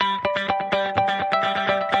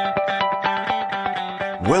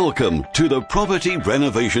Welcome to the Property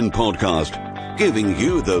Renovation Podcast, giving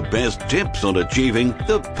you the best tips on achieving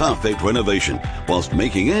the perfect renovation whilst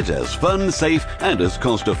making it as fun, safe and as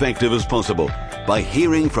cost-effective as possible by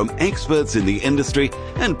hearing from experts in the industry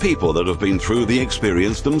and people that have been through the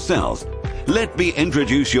experience themselves. Let me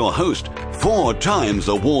introduce your host, 4 times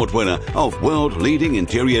award winner of world-leading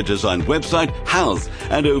interior design website Houzz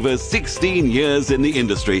and over 16 years in the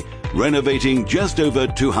industry, renovating just over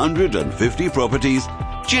 250 properties,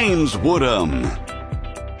 James Woodham.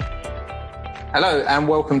 Hello and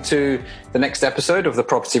welcome to the next episode of the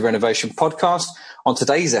Property Renovation Podcast. On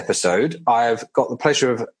today's episode, I've got the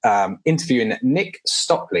pleasure of interviewing Nick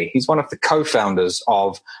Stockley. He's one of the co-founders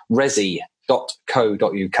of Resi.co.uk,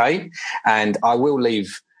 and I will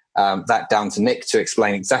leave that down to Nick to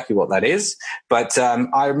explain exactly what that is. But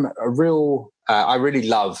I really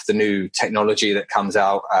love the new technology that comes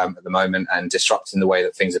out at the moment and disrupting the way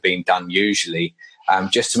that things are being done usually,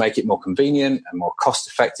 just to make it more convenient and more cost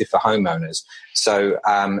effective for homeowners. So,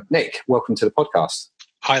 Nick, welcome to the podcast.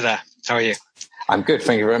 Hi there. How are you? I'm good.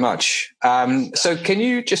 Thank you very much. So can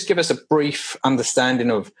you just give us a brief understanding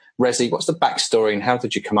of Resi? What's the backstory and how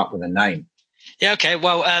did you come up with the name? Yeah, okay.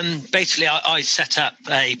 Well, basically, I set up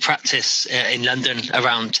a practice in London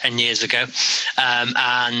around 10 years ago.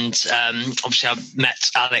 Obviously, I met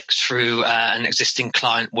Alex through an existing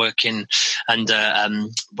client working under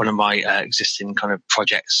one of my existing kind of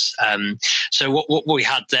projects. So what we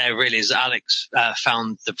had there really is Alex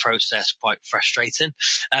found the process quite frustrating.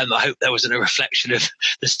 I hope that wasn't a reflection of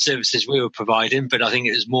the services we were providing, but I think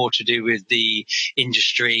it was more to do with the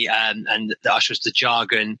industry and I suppose the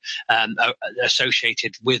jargon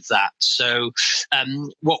associated with that. So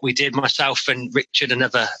what we did, myself and Richard,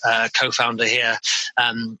 another co-founder here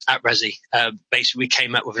at Resi, basically we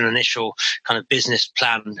came up with an initial kind of business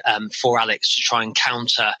plan for Alex to try and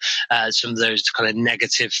counter some of those kind of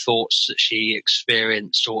negative thoughts that she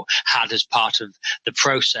experienced or had as part of the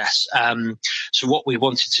process. So what we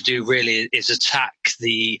wanted to do really is attack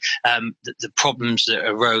the problems that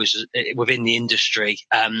arose within the industry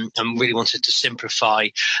and really wanted to simplify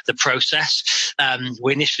the process.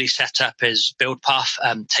 We initially set up as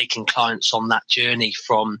BuildPath, taking clients on that journey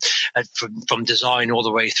from design all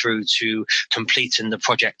the way through to completing the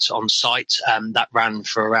project on site. That ran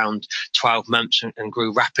for around 12 months and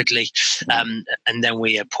grew rapidly. And then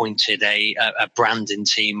we appointed a branding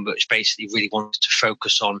team, which basically really wanted to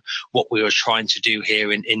focus on what we were trying to do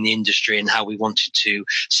here in the industry and how we wanted to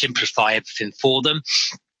simplify everything for them.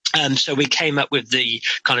 So we came up with the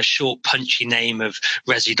kind of short, punchy name of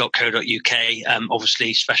Resi.co.uk,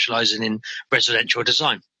 obviously specialising in residential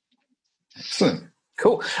design. Excellent.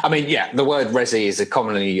 Cool. I mean, yeah, the word Resi is a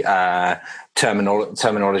commonly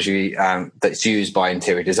terminology that's used by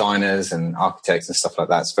interior designers and architects and stuff like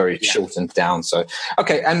that. It's very shortened down. So,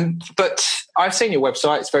 okay. But I've seen your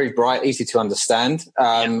website. It's very bright, easy to understand.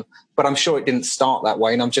 But I'm sure it didn't start that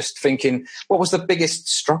way. And I'm just thinking, what was the biggest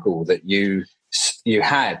struggle that you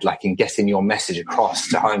had, like, in getting your message across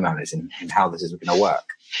to homeowners and how this is going to work?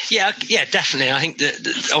 Yeah, definitely. I think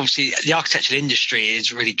that obviously the architectural industry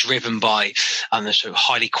is really driven by sort of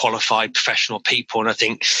highly qualified professional people. And I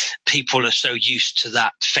think people are so used to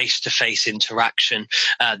that face-to-face interaction,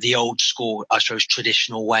 the old school, I suppose,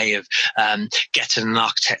 traditional way of getting an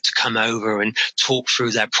architect to come over and talk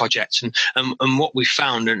through their projects. And what we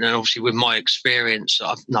found, and obviously with my experience,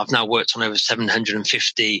 I've now worked on over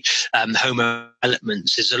 750 home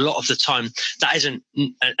developments, is a lot of the time that isn't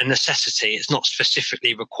a necessity. It's not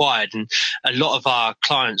specifically required, and a lot of our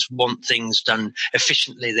clients want things done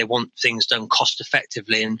efficiently. They want things done cost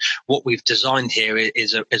effectively, and what we've designed here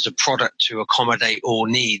is a product to accommodate all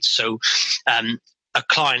needs. So a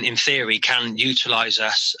client in theory can utilize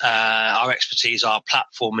us, our expertise, our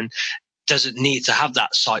platform, and doesn't need to have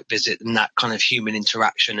that site visit and that kind of human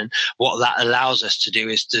interaction. And what that allows us to do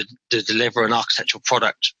is to deliver an architectural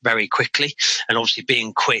product very quickly. And obviously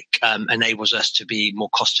being quick enables us to be more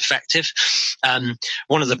cost effective.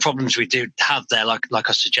 One of the problems we did have there, like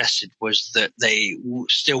I suggested, was that they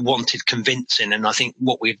still wanted convincing. And I think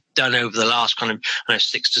what we've done over the last kind of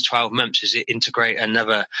 6 to 12 months is integrate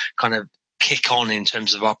another kind of kick on in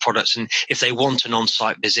terms of our products. And if they want an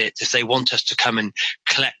on-site visit, if they want us to come and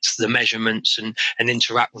collect the measurements and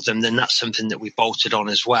interact with them, then that's something that we bolted on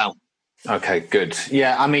as well. Okay, good.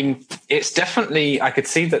 Yeah, I mean, it's definitely, I could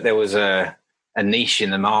see that there was a niche in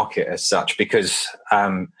the market as such, because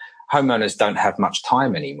homeowners don't have much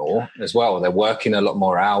time anymore as well. They're working a lot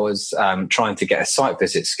more hours, trying to get a site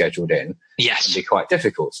visit scheduled in. Yes. Can be quite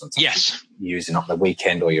difficult sometimes. Yes. Using up the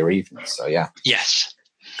weekend or your evening. So, yeah. Yes.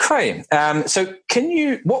 Okay. So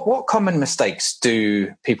what common mistakes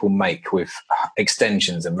do people make with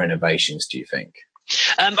extensions and renovations, do you think?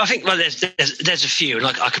 I think there's a few, and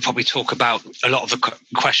I could probably talk about a lot of the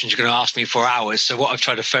questions you're going to ask me for hours. So what I've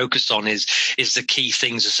tried to focus on is the key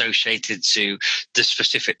things associated to the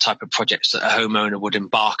specific type of projects that a homeowner would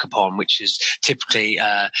embark upon, which is typically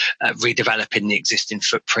redeveloping the existing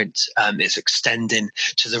footprint. It's extending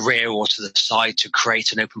to the rear or to the side to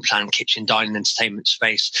create an open plan kitchen, dining, entertainment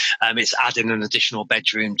space. It's adding an additional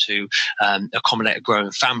bedroom to accommodate a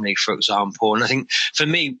growing family, for example. And I think for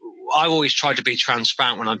me, I always try to be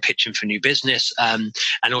transparent when I'm pitching for new business, and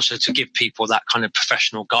also to give people that kind of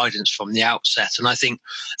professional guidance from the outset. And I think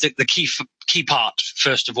the key part,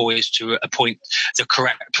 first of all, is to appoint the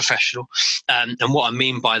correct professional. And what I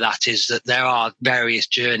mean by that is that there are various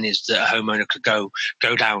journeys that a homeowner could go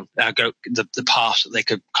down, the path that they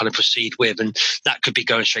could kind of proceed with. And that could be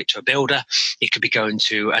going straight to a builder. It could be going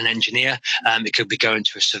to an engineer. It could be going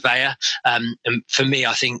to a surveyor. And for me,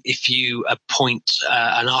 I think if you appoint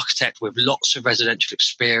an architect with lots of residential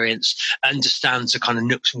experience, understands the kind of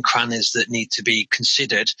nooks and crannies that need to be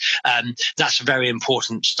considered, that's a very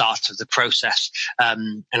important start of the process.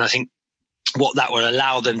 And I think what that will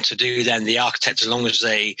allow them to do then, the architect, as long as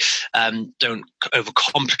they don't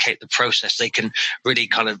overcomplicate the process, they can really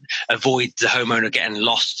kind of avoid the homeowner getting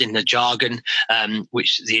lost in the jargon,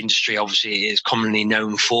 which the industry obviously is commonly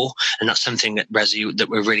known for. And that's something at Resi that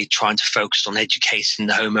we're really trying to focus on, educating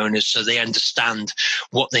the homeowners so they understand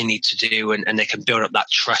what they need to do, and they can build up that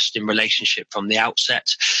trust in relationship from the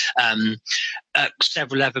outset.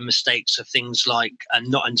 Several other mistakes are things like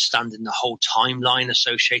not understanding the whole timeline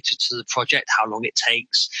associated to the project, how long it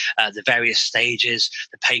takes, the various stages,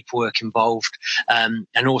 the paperwork involved, and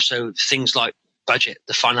also things like budget,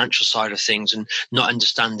 the financial side of things, and not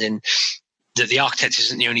understanding that the architect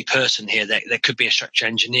isn't the only person here. There could be a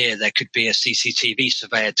structural engineer, there could be a CCTV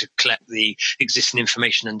surveyor to collect the existing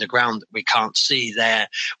information underground that we can't see. There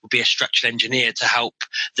would be a structural engineer to help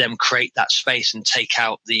them create that space and take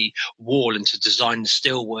out the wall and to design the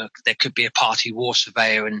steelwork. There could be a party wall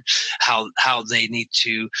surveyor and how they need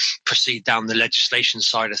to proceed down the legislation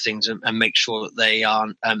side of things and make sure that they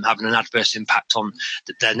aren't having an adverse impact on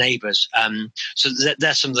their neighbours. So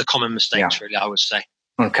there's some of the common mistakes, really, I would say.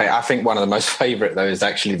 Okay, I think one of the most favourite, though, is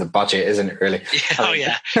actually the budget, isn't it, really?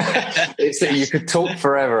 Yeah. You could talk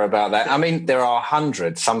forever about that. I mean, there are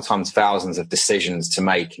hundreds, sometimes thousands of decisions to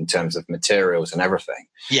make in terms of materials and everything.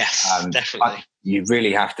 Yes, definitely. You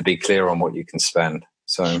really have to be clear on what you can spend.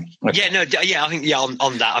 So okay. I think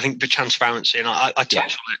on that, I think the transparency, and I touch on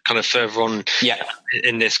it kind of further on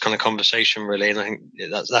in this kind of conversation, really, and I think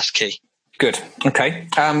that's key. Good. Okay.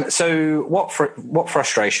 So what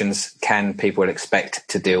frustrations can people expect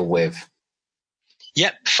to deal with?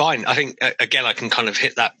 Yep, fine. I think, again, I can kind of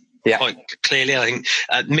hit that quite clearly. I think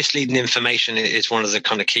misleading information is one of the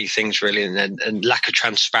kind of key things, really, and lack of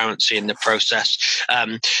transparency in the process.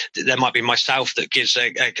 There might be myself that gives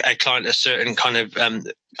a client a certain kind of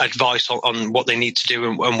advice on what they need to do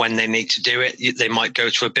and when they need to do it. They might go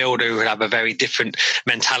to a builder who would have a very different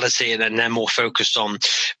mentality, and then they're more focused on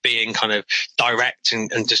being kind of direct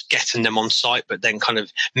and just getting them on site, but then kind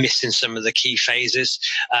of missing some of the key phases.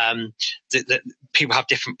 That people have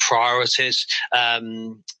different priorities,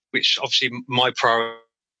 which obviously my priority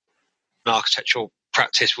in architectural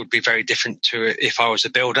practice would be very different to if I was a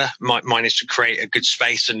builder. Mine is to create a good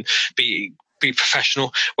space and be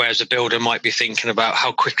professional, whereas a builder might be thinking about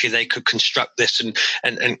how quickly they could construct this and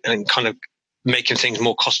kind of making things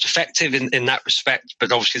more cost effective in that respect.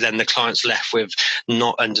 But obviously then the client's left with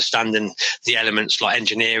not understanding the elements like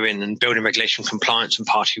engineering and building regulation compliance and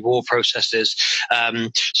party wall processes.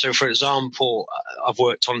 So for example, I've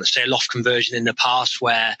worked on, let's say, a loft conversion in the past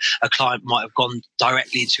where a client might have gone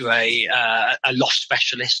directly to a loft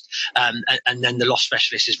specialist, and then the loft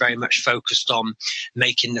specialist is very much focused on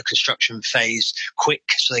making the construction phase quick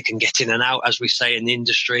so they can get in and out, as we say in the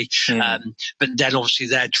industry. But then obviously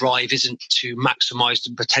their drive isn't to maximize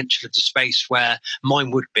the potential of the space where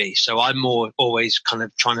mine would be. So I'm more always kind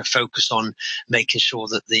of trying to focus on making sure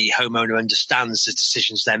that the homeowner understands the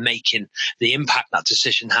decisions they're making, the impact that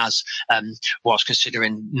decision has, whilst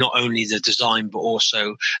considering not only the design but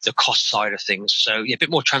also the cost side of things. So a bit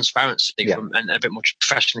more transparency and a bit more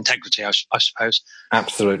professional integrity, I suppose.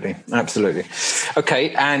 Absolutely.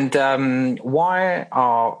 Okay, and why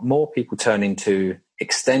are more people turning to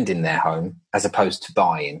extending their home as opposed to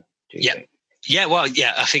buying?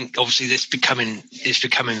 I think obviously it's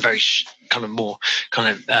becoming very kind of more kind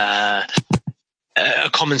of a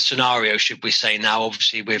common scenario, should we say now,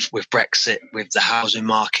 obviously with Brexit, with the housing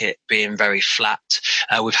market being very flat,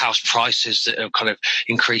 with house prices that have kind of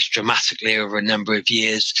increased dramatically over a number of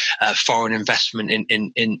years, foreign investment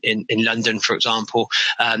in London, for example.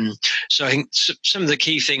 So I think some of the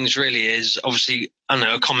key things really is obviously, I don't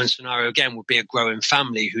know, a common scenario again would be a growing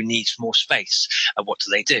family who needs more space. What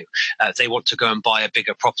do? They want to go and buy a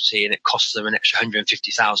bigger property and it costs them an extra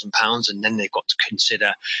 £150,000 and then they've got to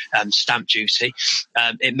consider stamp duty.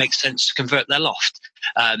 It makes sense to convert their loft.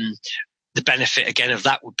 The benefit again of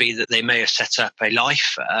that would be that they may have set up a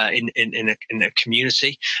life in a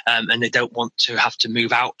community, and they don't want to have to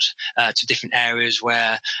move out to different areas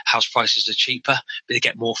where house prices are cheaper, but they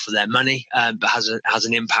get more for their money. But has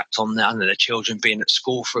an impact on their children being at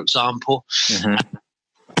school, for example. Mm-hmm.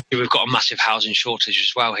 We've got a massive housing shortage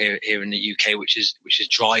as well here in the UK, which is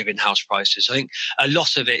driving house prices. I think a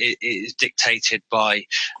lot of it is dictated by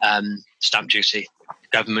stamp duty,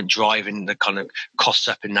 government driving the kind of costs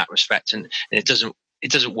up in that respect, and it doesn't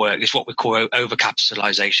work. It's what we call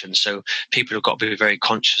overcapitalization. So people have got to be very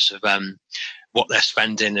conscious of what they're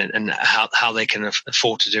spending and how they can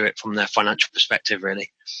afford to do it from their financial perspective,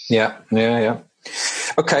 really. Yeah.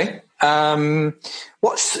 Okay.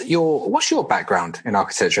 What's your background in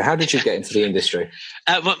architecture? How did you get into the industry?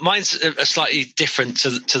 Mine's slightly different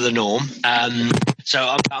to the norm.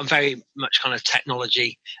 So I'm very much kind of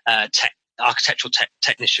technology, architectural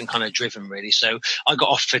technician kind of driven, really. So I got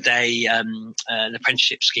offered an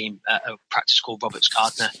apprenticeship scheme at a practice called Roberts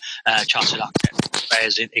Gardner Chartered Architects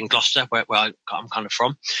in Gloucester, where I'm kind of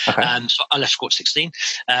from. Okay. So I left school at 16.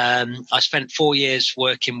 I spent 4 years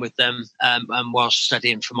working with them whilst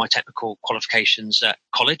studying for my technical qualifications at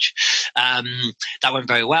college. That went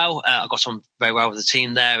very well. I got on very well with the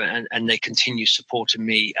team there, and they continued supporting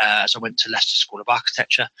me as I went to Leicester School of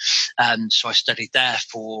Architecture. So I studied there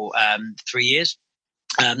for 3 years.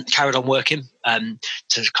 Carried on working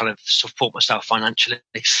to kind of support myself financially,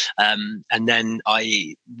 and then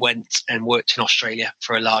I went and worked in Australia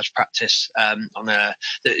for a large practice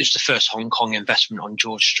it was the first Hong Kong investment on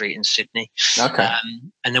George Street in Sydney. Okay.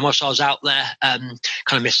 And then whilst I was out there, kind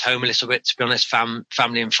of missed home a little bit, to be honest.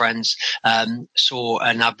 Family and friends. Saw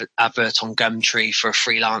an advert on Gumtree for a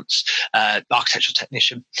freelance architectural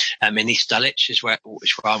technician in East Dulwich, which is where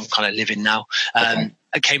I'm kind of living now. Okay.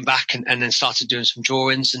 I came back and then started doing some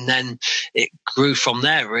drawings, and then it grew from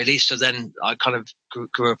there, really. So then I kind of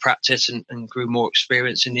grew a practice and grew more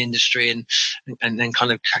experience in the industry, and then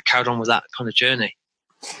kind of carried on with that kind of journey.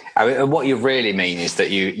 I mean, what you really mean is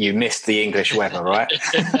that you missed the English weather, right?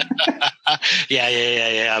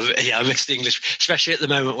 Yeah. I missed the English, especially at the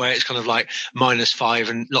moment where it's kind of like -5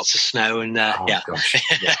 and lots of snow. And gosh.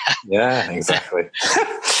 Yeah, exactly.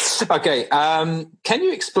 Okay. Can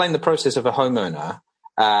you explain the process of a homeowner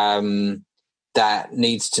that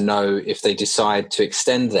needs to know if they decide to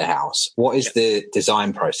extend their house? What is the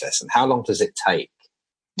design process and how long does it take?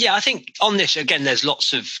 Yeah, I think on this, again, this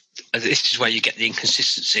is where you get the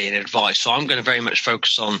inconsistency in advice. So I'm going to very much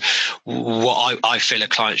focus on what I feel a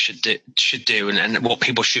client should do and what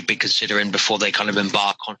people should be considering before they kind of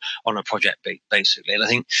embark on a project, basically. And I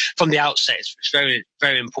think from the outset, it's very,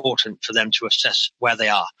 very important for them to assess where they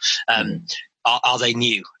are. Are they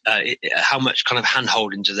new? How much kind of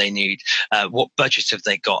hand-holding do they need? What budget have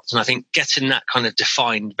they got? And I think getting that kind of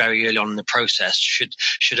defined very early on in the process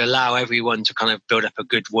should allow everyone to kind of build up a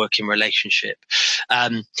good working relationship.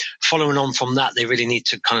 Following on from that, they really need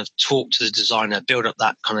to kind of talk to the designer, build up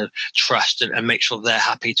that kind of trust, and make sure they're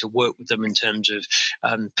happy to work with them in terms of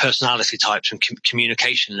personality types and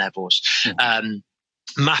communication levels.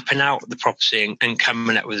 Mapping out the property and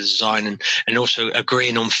coming up with a design and also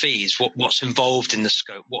agreeing on fees, what's involved in the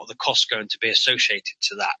scope, what are the costs going to be associated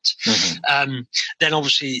to that. Mm-hmm. Then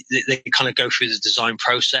obviously they kind of go through the design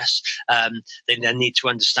process. They then need to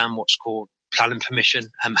understand what's called planning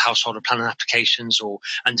permission, household planning applications, or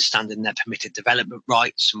understanding their permitted development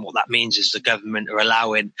rights. And what that means is the government are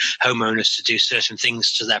allowing homeowners to do certain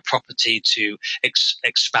things to their property to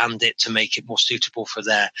expand it, to make it more suitable for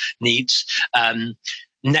their needs.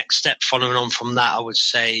 Next step following on from that, I would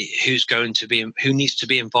say who needs to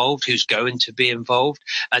be involved, who's going to be involved,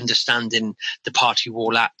 understanding the Party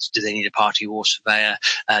Wall Act. Do they need a Party Wall surveyor?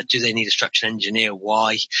 Do they need a structural engineer?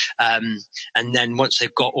 Why? And then once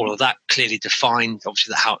they've got all of that clearly defined,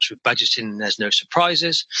 obviously that helps with budgeting and there's no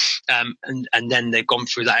surprises. And then they've gone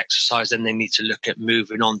through that exercise, then they need to look at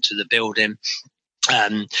moving on to the building.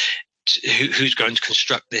 Who's going to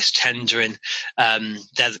construct this, tendering.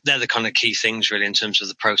 They're the kind of key things really in terms of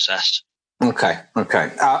the process. Okay.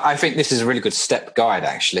 I think this is a really good step guide,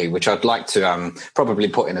 actually, which I'd like to probably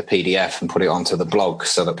put in a PDF and put it onto the blog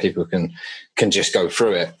so that people can just go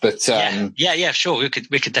through it. But sure, we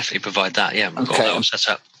could definitely provide that. Yeah, we've got that all set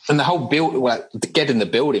up. And the whole getting the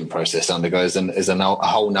building process undergoes is a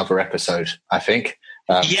whole nother episode, I think.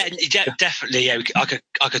 Definitely. Yeah,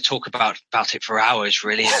 I could talk about it for hours,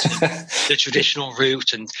 really. The traditional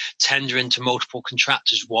route and tendering to multiple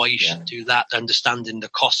contractors, why you should do that, understanding the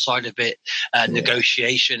cost side of it,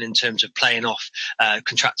 negotiation in terms of playing off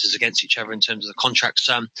contractors against each other in terms of the contract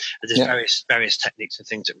sum. There's various techniques and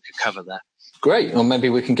things that we could cover there. Great. Well, maybe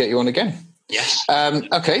we can get you on again. Yes.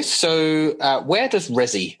 Okay. So where does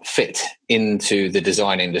Resi fit into the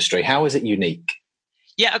design industry? How is it unique?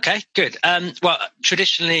 Yeah, okay, good. Well,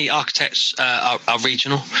 traditionally, architects are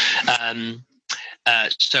regional.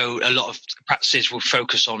 So a lot of practices will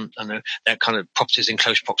focus on their kind of properties in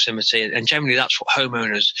close proximity. And generally, that's what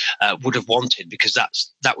homeowners would have wanted, because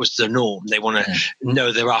that was the norm. They want to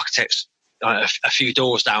know their architects a few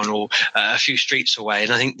doors down or a few streets away.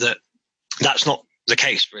 And I think that's not the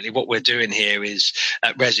case, really. What we're doing here is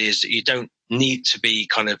at Resi is that you don't need to be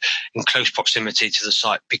kind of in close proximity to the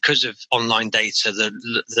site because of online data,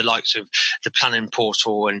 the likes of the planning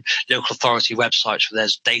portal and local authority websites where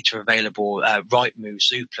there's data available, Rightmove,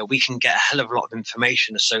 Zoopla. We can get a hell of a lot of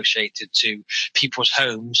information associated to people's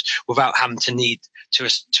homes without having to need to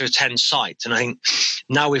attend site. And I think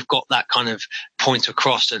now we've got that kind of point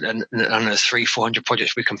across, and the 300-400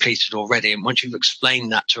 projects we completed already. And once you've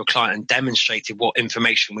explained that to a client and demonstrated what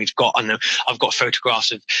information we've got, and I've got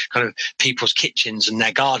photographs of kind of people's kitchens and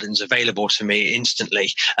their gardens available to me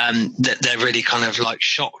instantly, that they're really kind of like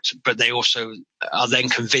shocked, but they also are then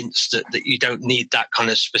convinced that you don't need that kind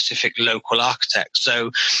of specific local architect. So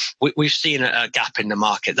we've seen a gap in the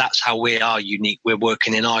market. That's how we are unique. We're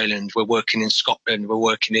working in Ireland, we're working in Scotland, we're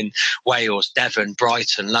working in Wales, Devon,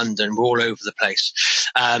 Brighton, London. We're all over the place.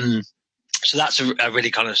 So that's a really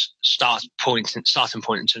kind of starting point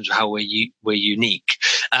in terms of how we're unique.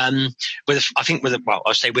 I'd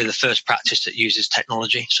say we're the first practice that uses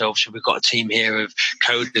technology. So obviously we've got a team here of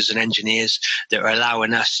coders and engineers that are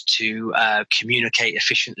allowing us to communicate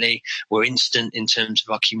efficiently. We're instant in terms of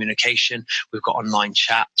our communication. We've got online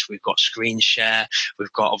chat. We've got screen share.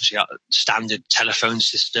 We've got obviously our standard telephone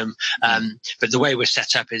system. But the way we're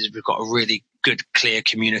set up is we've got a really good, clear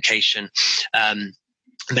communication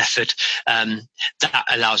method that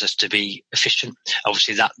allows us to be efficient.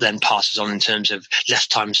 Obviously that then passes on in terms of less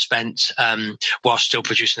time spent while still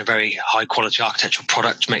producing a very high quality architectural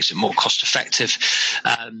product, makes it more cost effective,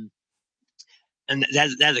 and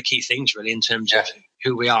they're the key things really in terms of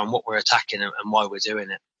who we are and what we're attacking and why we're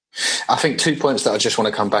doing it. I think 2 points that I just want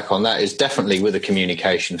to come back on that is definitely with the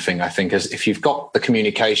communication thing. I think as if you've got the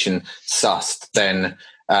communication sussed, then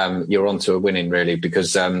you're onto a winning, really,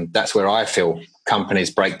 because that's where I feel companies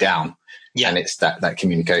break down. Yeah. And it's that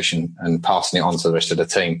communication and passing it on to the rest of the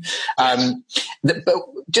team. But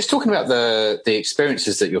just talking about the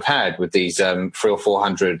experiences that you've had with these 300 or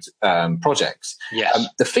 400 projects,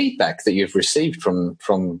 the feedback that you've received from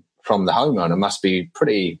the homeowner must be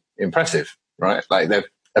pretty impressive, right? Like they're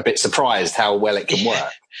a bit surprised how well it can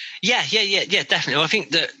work. Yeah, definitely. I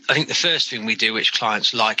think the first thing we do, which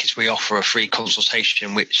clients like, is we offer a free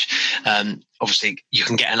consultation, which obviously you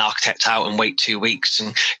can get an architect out and wait 2 weeks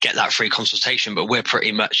and get that free consultation. But we're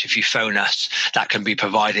pretty much, if you phone us, that can be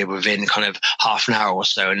provided within kind of half an hour or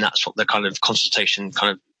so. And that's what the kind of consultation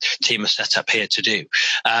kind of team are set up here to do.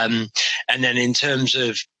 And then in terms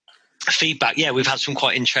of feedback, we've had some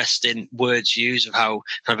quite interesting words used of how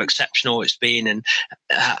kind of exceptional it's been and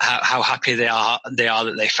how happy they are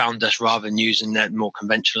that they found us rather than using their more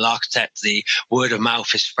conventional architect. The word of mouth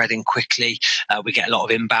is spreading quickly. We get a lot of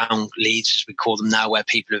inbound leads, as we call them now, where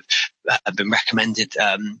people have been recommended.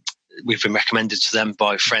 We've been recommended to them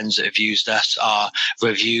by friends that have used us. Our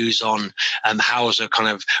reviews on houses are kind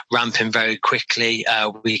of ramping very quickly.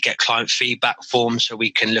 We get client feedback forms so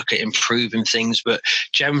we can look at improving things. But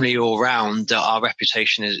generally, all round, our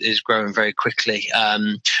reputation is growing very quickly.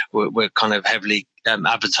 We're kind of heavily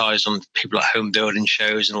advertised on people at home building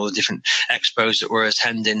shows and all the different expos that we're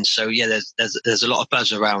attending. So there's a lot of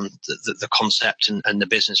buzz around the concept and the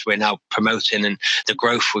business we're now promoting, and the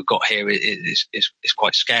growth we've got here is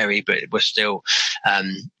quite scary, but we're still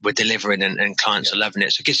we're delivering and clients are loving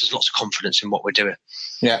it. So it gives us lots of confidence in what we're doing.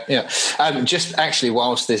 Yeah. Just actually,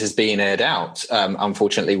 whilst this is being aired out,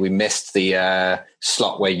 unfortunately, we missed the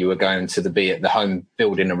slot where you were going to be at the Home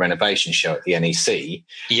Building and Renovation Show at the NEC.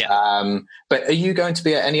 Yeah. But are you going to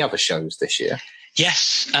be at any other shows this year?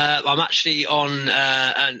 Yes, I'm actually on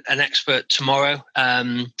an expert tomorrow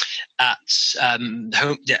at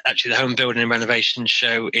the Home Building and Renovation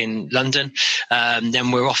Show in London.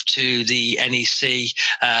 Then we're off to the NEC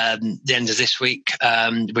the end of this week.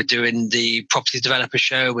 We're doing the Property Developer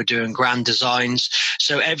Show. We're doing Grand Designs.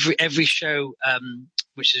 So every show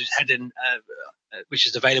which is heading. Which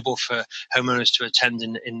is available for homeowners to attend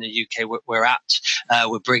in the UK. We're at.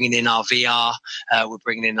 We're bringing in our VR. We're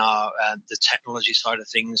bringing in our the technology side of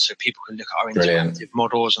things, so people can look at our interactive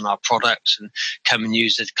models and our products, and come and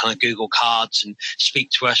use the kind of Google cards and speak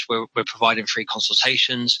to us. We're providing free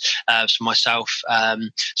consultations. So myself,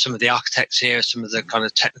 some of the architects here, some of the kind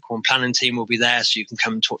of technical and planning team will be there, so you can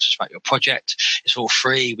come and talk to us about your project. It's all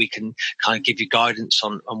free. We can kind of give you guidance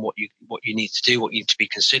on what you need to do, what you need to be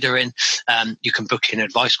considering. You can book in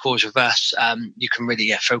advice calls with us. You can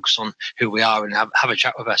really focus on who we are and have a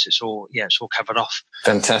chat with us. It's all covered off.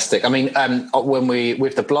 Fantastic. I mean, when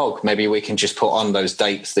with the blog, maybe we can just put on those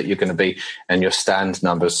dates that you're going to be and your stand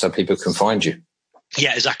numbers so people can find you.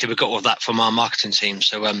 Yeah, exactly. We've got all of that from our marketing team,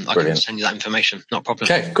 so I can send you that information. Not a problem.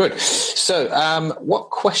 Okay, good. So what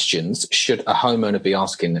questions should a homeowner be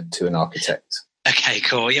asking to an architect? Okay,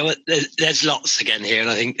 cool. Yeah, well, there's lots again here, and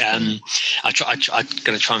I think I'm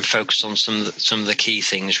going to try and focus on some of the key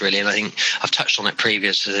things really. And I think I've touched on it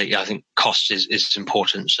previously. I think cost is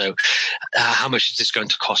important. So, how much is this going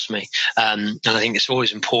to cost me? And I think it's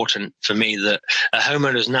always important for me that a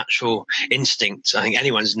homeowner's natural instinct, I think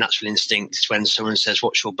anyone's natural instinct, is when someone says,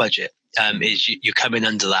 "What's your budget?" Is you come in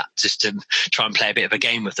under that just to try and play a bit of a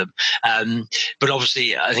game with them. But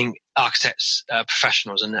obviously, I think architects are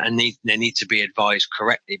professionals and they need to be advised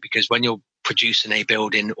correctly, because when you're producing a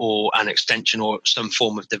building or an extension or some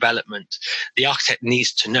form of development, the architect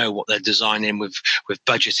needs to know what they're designing with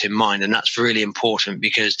budget in mind. And that's really important,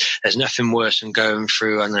 because there's nothing worse than going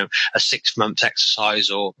through, a 6-month exercise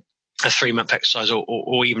or a 3-month exercise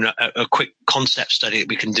or even a quick concept study that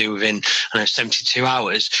we can do within 72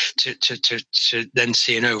 hours to then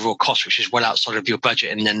see an overall cost which is well outside of your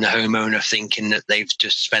budget, and then the homeowner thinking that they've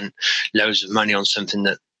just spent loads of money on something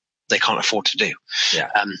that they can't afford to do. Yeah.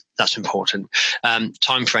 That's important.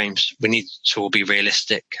 Timeframes, we need to all be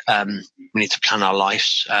realistic. We need to plan our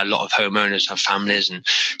lives. A lot of homeowners have families and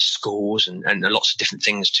schools and lots of different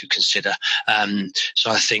things to consider. So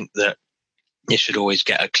I think that you should always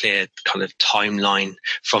get a clear kind of timeline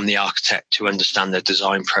from the architect to understand the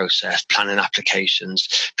design process, planning applications,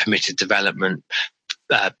 permitted development,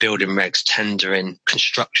 building regs, tendering.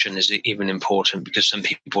 Construction is even important, because some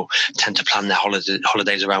people tend to plan their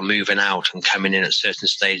holidays around moving out and coming in at certain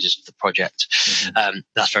stages of the project. Mm-hmm.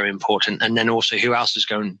 That's very important. And then also, who else is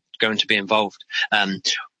going to be involved?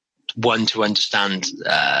 One, to understand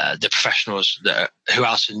the professionals, who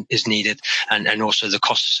else is needed, and also the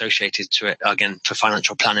costs associated to it, again, for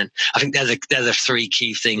financial planning. I think they're the 3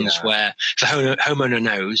 key things where if the homeowner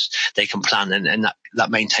knows, they can plan, and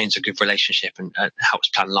that maintains a good relationship and helps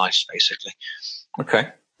plan lives, basically. Okay.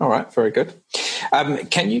 All right. Very good.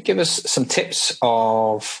 Can you give us some tips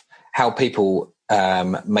of how people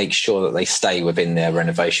make sure that they stay within their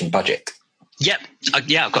renovation budget? Yep.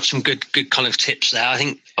 I've got some good kind of tips there. I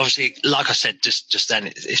think, obviously, like I said just then,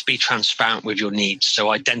 it's be transparent with your needs.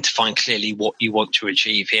 So identifying clearly what you want to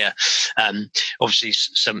achieve here. Obviously,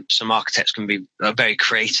 some architects can be very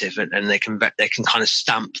creative, and they can kind of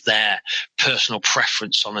stamp their personal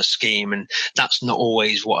preference on a scheme, and that's not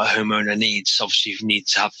always what a homeowner needs. Obviously, you need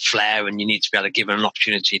to have flair, and you need to be able to give them an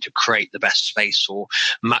opportunity to create the best space or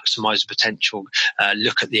maximize the potential.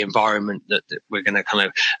 Look at the environment that we're going to kind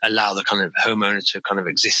of allow the kind of homeowner to kind of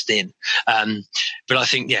exist in. But I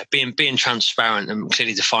think, being transparent and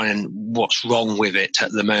clearly defining what's wrong with it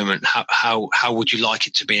at the moment. How would you like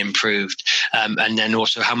it to be improved? And then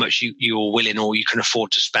also how much you're willing or you can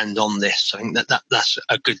afford to spend on this. I think that's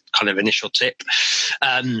a good kind of initial tip.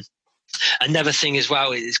 Another thing as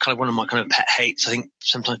well is kind of one of my kind of pet hates. I think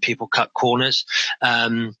sometimes people cut corners.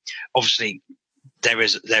 Obviously,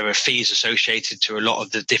 there are fees associated to a lot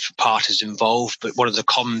of the different parties involved, but one of the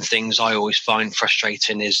common things I always find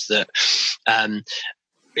frustrating is that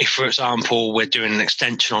if, for example, we're doing an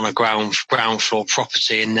extension on a ground floor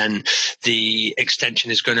property and then the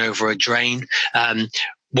extension is going over a drain,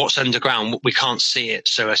 what's underground, we can't see it.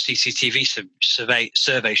 So a CCTV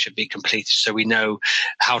survey should be completed so we know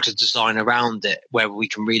how to design around it, where we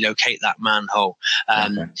can relocate that manhole.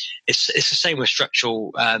 It's the same with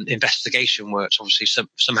structural investigation works. Obviously,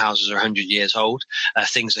 some houses are 100 years old.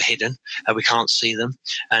 Things are hidden. We can't see them.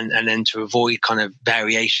 And then to avoid kind of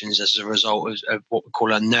variations as a result of what we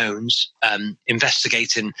call unknowns,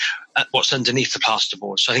 investigating what's underneath the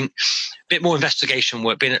plasterboard. So I think a bit more investigation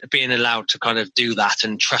work, being allowed to kind of do that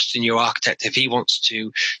and trusting your architect. If he wants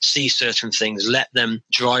to see certain things, let them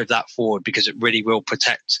drive that forward, because it really will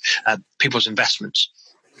protect people's investments.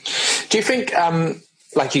 Do you think,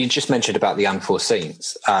 like you just mentioned about the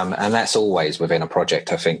unforeseens, and that's always within a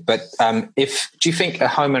project, I think, but do you think a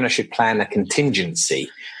homeowner should plan a contingency,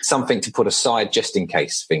 something to put aside just in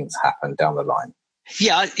case things happen down the line?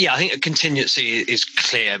 Yeah, I think a contingency is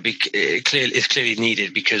clearly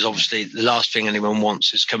needed, because obviously the last thing anyone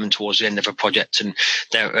wants is coming towards the end of a project and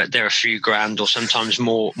they're a few grand or sometimes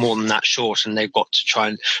more than that short, and they've got to try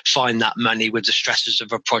and find that money with the stresses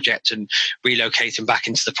of a project and relocating back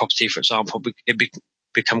into the property, for example. It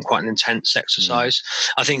become quite an intense exercise.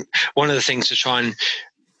 I think one of the things to try and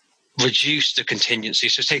reduce the contingency,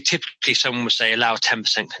 so say typically someone would say allow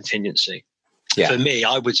 10% contingency. Yeah. For me,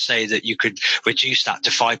 I would say that you could reduce that to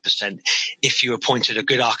 5% if you appointed a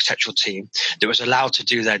good architectural team that was allowed to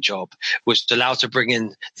do their job, was allowed to bring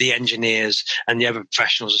in the engineers and the other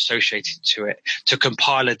professionals associated to it, to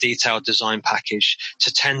compile a detailed design package,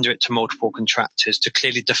 to tender it to multiple contractors, to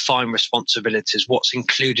clearly define responsibilities, what's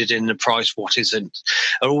included in the price, what isn't.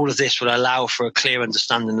 And all of this will allow for a clear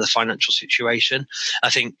understanding of the financial situation.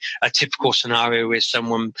 I think a typical scenario is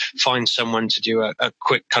someone finds someone to do a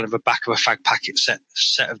quick kind of a back of a fag package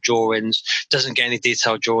set of drawings, doesn't get any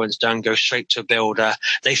detailed drawings done, goes straight to a builder.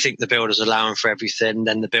 They think the builder's allowing for everything.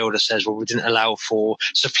 Then the builder says, well, we didn't allow for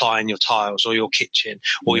supplying your tiles or your kitchen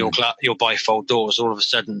or your bifold doors. All of a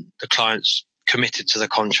sudden, the client's committed to the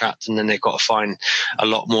contract, and then they've got to find a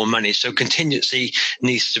lot more money. So contingency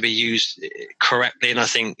needs to be used correctly. And I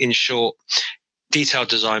think, in short, detailed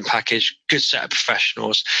design package, good set of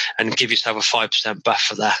professionals, and give yourself a 5%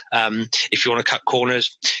 buffer there. If you want to cut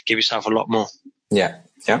corners, give yourself a lot more. Yeah,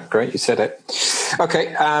 great. You said it.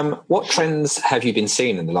 Okay. What trends have you been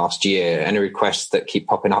seeing in the last year? Any requests that keep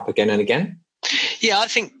popping up again and again? Yeah, I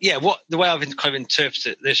think, the way I've kind of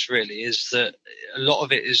interpreted this really is that a lot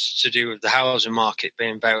of it is to do with the housing market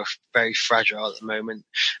being very, very fragile at the moment.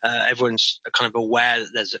 Everyone's kind of aware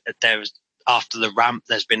that there's after the ramp,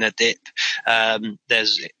 there's been a dip.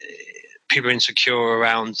 There's people insecure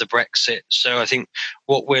around the Brexit. So I think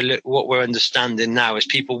what we're understanding now is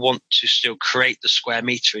people want to still create the square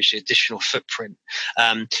meterage, the additional footprint,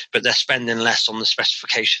 but they're spending less on the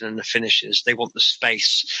specification and the finishes. They want the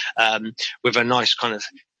space with a nice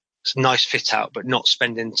fit out, but not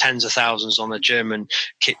spending tens of thousands on a German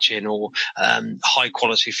kitchen or high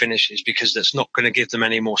quality finishes, because that's not going to give them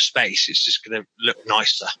any more space. It's just going to look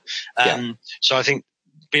nicer. So I think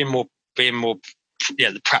being more,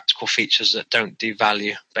 the practical features that don't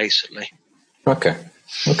devalue, basically. Okay.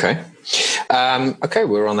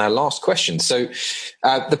 We're on our last question. So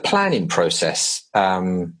the planning process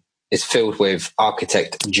is filled with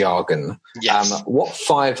architect jargon. Yes. What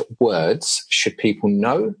 5 words should people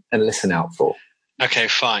know and listen out for? Okay,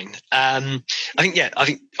 fine. I think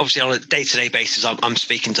obviously on a day-to-day basis, I'm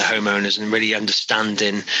speaking to homeowners and really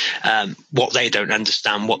understanding what they don't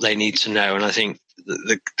understand, what they need to know. And I think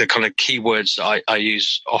the kind of keywords that I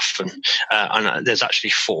use often, and there's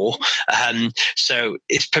actually 4. So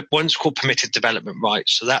one's called permitted development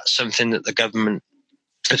rights. So that's something that the government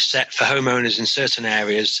have set for homeowners in certain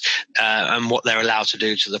areas and what they're allowed to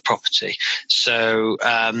do to the property. So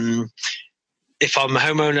if I'm a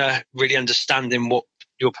homeowner, really understanding what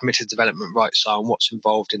your permitted development rights are and what's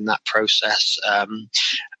involved in that process,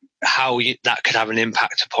 how that could have an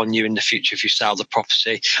impact upon you in the future if you sell the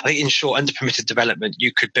property. I think, in short, under permitted development,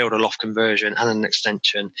 you could build a loft conversion and an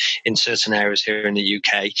extension in certain areas here in the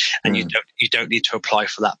UK, and you don't need to apply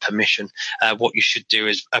for that permission. What you should do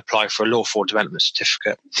is apply for a lawful development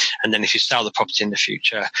certificate, and then if you sell the property in the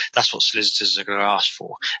future, that's what solicitors are going to ask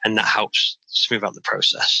for, and that helps smooth out the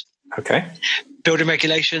process. Okay. Building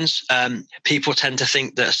regulations. People tend to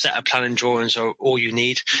think that a set of planning drawings are all you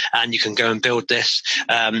need and you can go and build this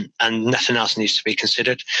and nothing else needs to be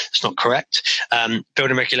considered. That's not correct.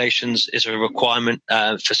 Building regulations is a requirement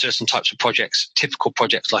for certain types of projects, typical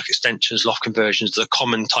projects like extensions, loft conversions, the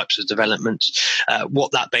common types of developments.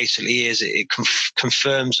 What that basically is, it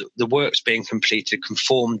confirms that the work's being completed,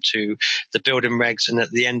 conformed to the building regs, and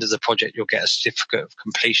at the end of the project you'll get a certificate of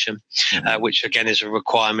completion, which again is a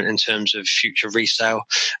requirement in terms of future resale.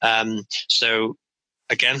 So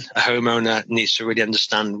again, a homeowner needs to really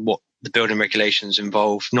understand what the building regulations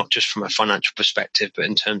involve, not just from a financial perspective, but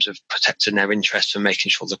in terms of protecting their interests and making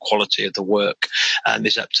sure the quality of the work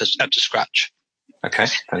is up to scratch. Okay,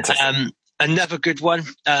 fantastic. Another good one,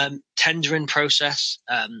 tendering process.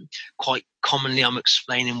 Quite commonly, I'm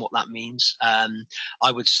explaining what that means.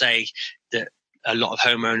 I would say that a lot of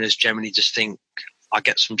homeowners generally just think I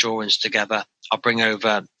get some drawings together. I'll bring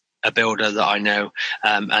over a builder that I know,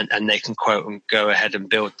 and they can quote and go ahead and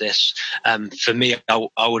build this. For me,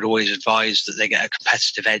 I would always advise that they get a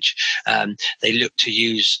competitive edge. They look to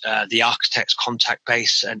use the architect's contact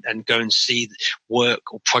base and go and see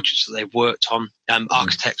work or projects that they've worked on.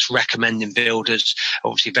 Architects recommending builders,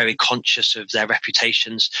 obviously very conscious of their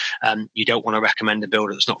reputations. You don't want to recommend a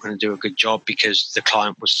builder that's not going to do a good job, because the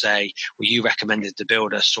client will say, well, you recommended the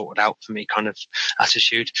builder, sort it out for me kind of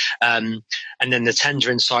attitude. And then the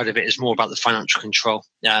tendering side of it is more about the financial control.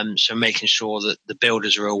 So making sure that the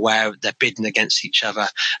builders are aware they're bidding against each other,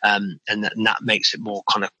 and that makes it more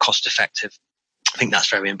kind of cost effective. I think that's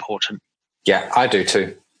very important. Yeah, I do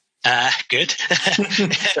too. Good.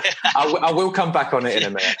 I will come back on it in a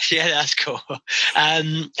minute. Yeah, that's cool.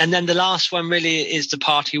 And then the last one really is the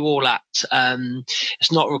Party Wall Act.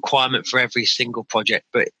 It's not a requirement for every single project,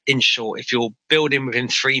 but in short, if you're building within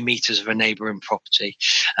 3 meters of a neighbouring property,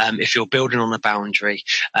 if you're building on a boundary,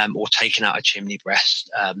 or taking out a chimney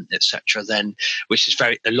breast, etc., then, which is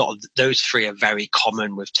a lot of those 3 are very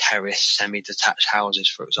common with terrace, semi-detached houses,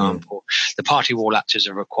 for example. The Party Wall Act is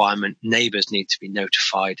a requirement. Neighbours need to be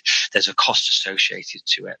notified. There's a cost associated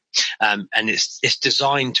to it. And it's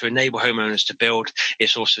designed to enable homeowners to build.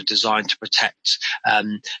 It's also designed to protect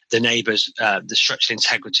the neighbours, the structural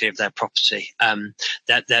integrity of their property.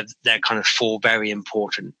 They're kind of 4 very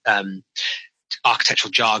important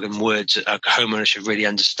architectural jargon words that a homeowner should really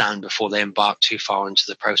understand before they embark too far into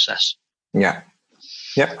the process. Yeah.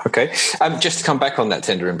 Yeah. Okay. Just to come back on that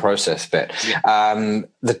tendering process bit,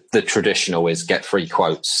 the traditional is get free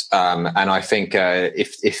quotes. And I think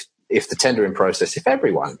if the tendering process, if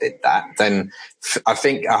everyone did that, then I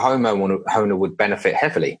think a homeowner would benefit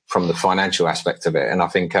heavily from the financial aspect of it. And I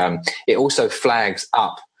think it also flags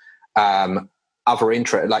up other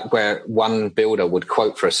interest, like where one builder would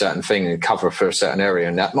quote for a certain thing and cover for a certain area,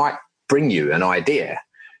 and that might bring you an idea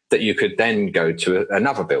that you could then go to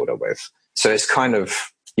another builder with. So it's kind of,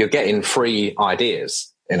 you're getting free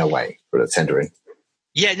ideas in a way for the tendering.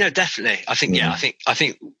 Yeah, no, definitely. I think, I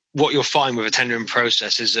think what you'll find with a tendering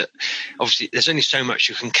process is that obviously there's only so much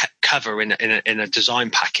you can cover in a design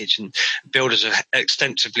package, and builders are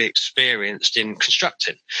extensively experienced in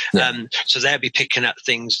constructing. Yeah. So they'll be picking up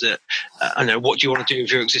things that, I know, what do you want to do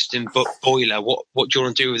with your existing boiler? What do you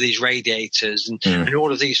want to do with these radiators? And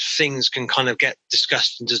all of these things can kind of get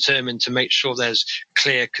discussed and determined to make sure there's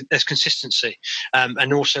consistency.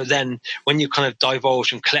 And also then when you kind of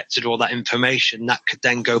divulged and collected all that information, that could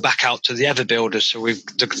then go back out to the other builders. So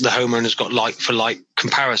the homeowner's got like for like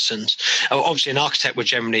comparisons. Obviously, an architect would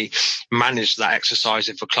generally manage that exercise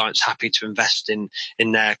if a client's happy to invest in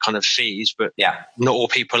their kind of fees, but not all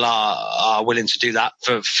people are willing to do that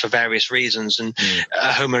for various reasons, and a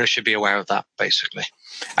homeowner should be aware of that, basically.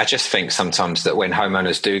 I just think sometimes that when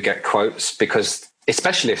homeowners do get quotes, because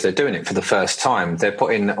especially if they're doing it for the first time, they're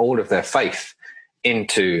putting all of their faith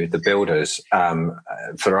into the builders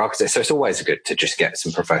for architects. So it's always good to just get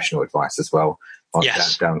some professional advice as well.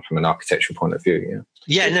 Down from an architectural point of view,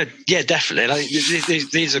 definitely. Like,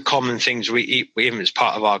 these are common things we even as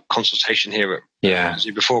part of our consultation here at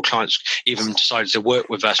before clients even decided to work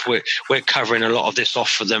with us, we're covering a lot of this off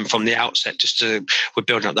for them from the outset. We're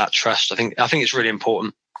building up that trust. I think it's really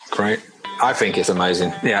important. Great. I think it's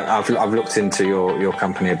amazing. Yeah, I've looked into your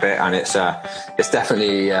company a bit, and it's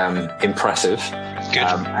definitely impressive. Good.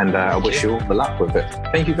 And I wish you all the luck with it.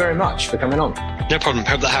 Thank you very much for coming on. No problem.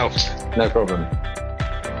 Hope that helps. No problem.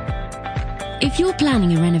 If you're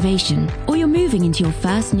planning a renovation or you're moving into your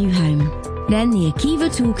first new home, then the Akiva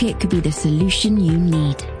Toolkit could be the solution you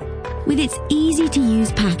need. With its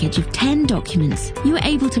easy-to-use package of 10 documents, you are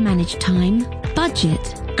able to manage time,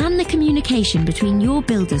 budget, and the communication between your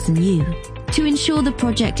builders and you to ensure the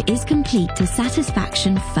project is complete to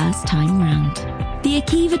satisfaction first time round. The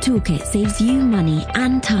Akiva Toolkit saves you money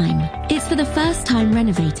and time. It's for the first-time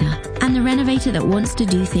renovator and the renovator that wants to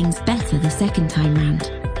do things better the second time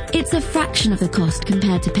round. It's a fraction of the cost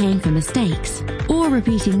compared to paying for mistakes or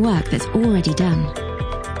repeating work that's already done.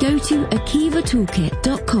 Go to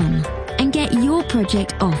akivatoolkit.com and get your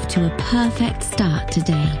project off to a perfect start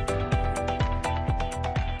today.